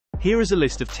Here is a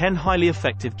list of 10 highly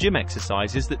effective gym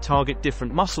exercises that target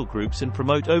different muscle groups and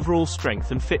promote overall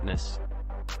strength and fitness.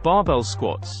 Barbell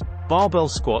squats. Barbell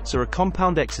squats are a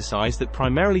compound exercise that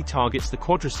primarily targets the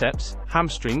quadriceps,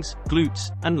 hamstrings,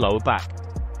 glutes, and lower back.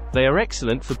 They are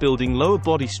excellent for building lower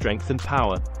body strength and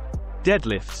power.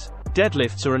 Deadlifts.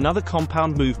 Deadlifts are another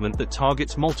compound movement that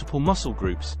targets multiple muscle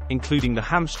groups, including the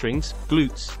hamstrings,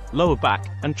 glutes, lower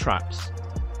back, and traps.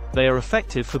 They are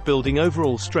effective for building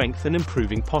overall strength and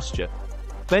improving posture.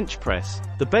 Bench press.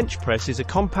 The bench press is a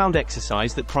compound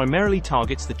exercise that primarily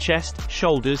targets the chest,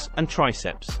 shoulders, and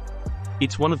triceps.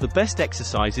 It's one of the best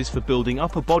exercises for building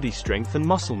upper body strength and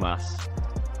muscle mass.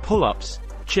 Pull-ups,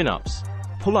 chin-ups.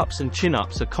 Pull-ups and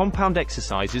chin-ups are compound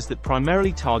exercises that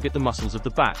primarily target the muscles of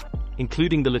the back,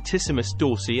 including the latissimus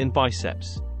dorsi and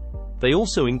biceps. They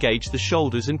also engage the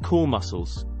shoulders and core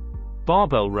muscles.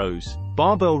 Barbell rows.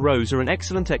 Barbell rows are an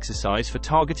excellent exercise for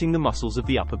targeting the muscles of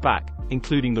the upper back,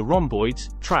 including the rhomboids,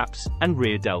 traps, and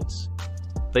rear delts.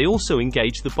 They also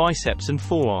engage the biceps and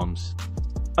forearms.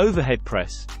 Overhead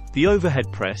press. The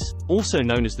overhead press, also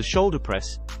known as the shoulder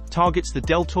press, targets the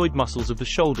deltoid muscles of the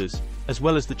shoulders, as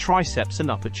well as the triceps and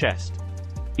upper chest.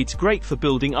 It's great for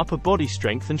building upper body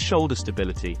strength and shoulder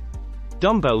stability.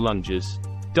 Dumbbell lunges.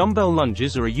 Dumbbell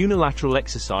lunges are a unilateral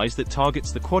exercise that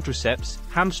targets the quadriceps,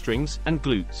 hamstrings, and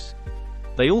glutes.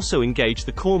 They also engage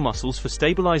the core muscles for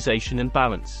stabilization and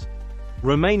balance.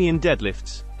 Romanian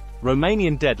deadlifts.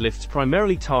 Romanian deadlifts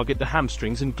primarily target the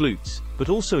hamstrings and glutes, but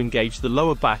also engage the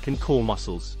lower back and core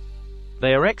muscles.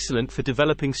 They are excellent for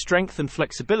developing strength and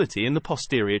flexibility in the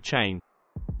posterior chain.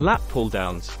 Lat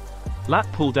pull-downs. Lat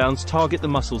pull-downs target the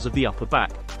muscles of the upper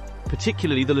back,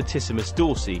 particularly the latissimus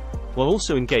dorsi, while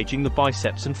also engaging the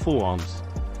biceps and forearms.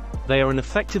 They are an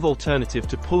effective alternative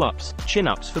to pull-ups,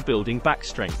 chin-ups for building back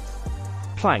strength.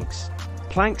 Planks.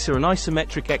 Planks are an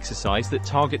isometric exercise that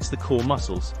targets the core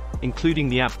muscles, including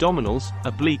the abdominals,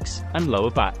 obliques, and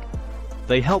lower back.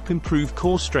 They help improve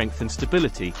core strength and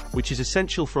stability, which is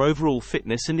essential for overall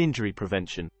fitness and injury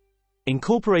prevention.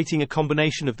 Incorporating a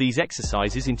combination of these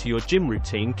exercises into your gym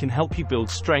routine can help you build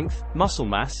strength, muscle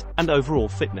mass, and overall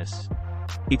fitness.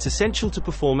 It's essential to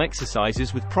perform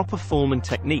exercises with proper form and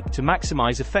technique to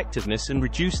maximize effectiveness and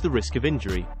reduce the risk of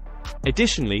injury.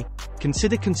 Additionally,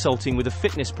 consider consulting with a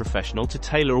fitness professional to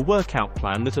tailor a workout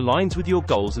plan that aligns with your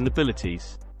goals and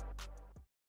abilities.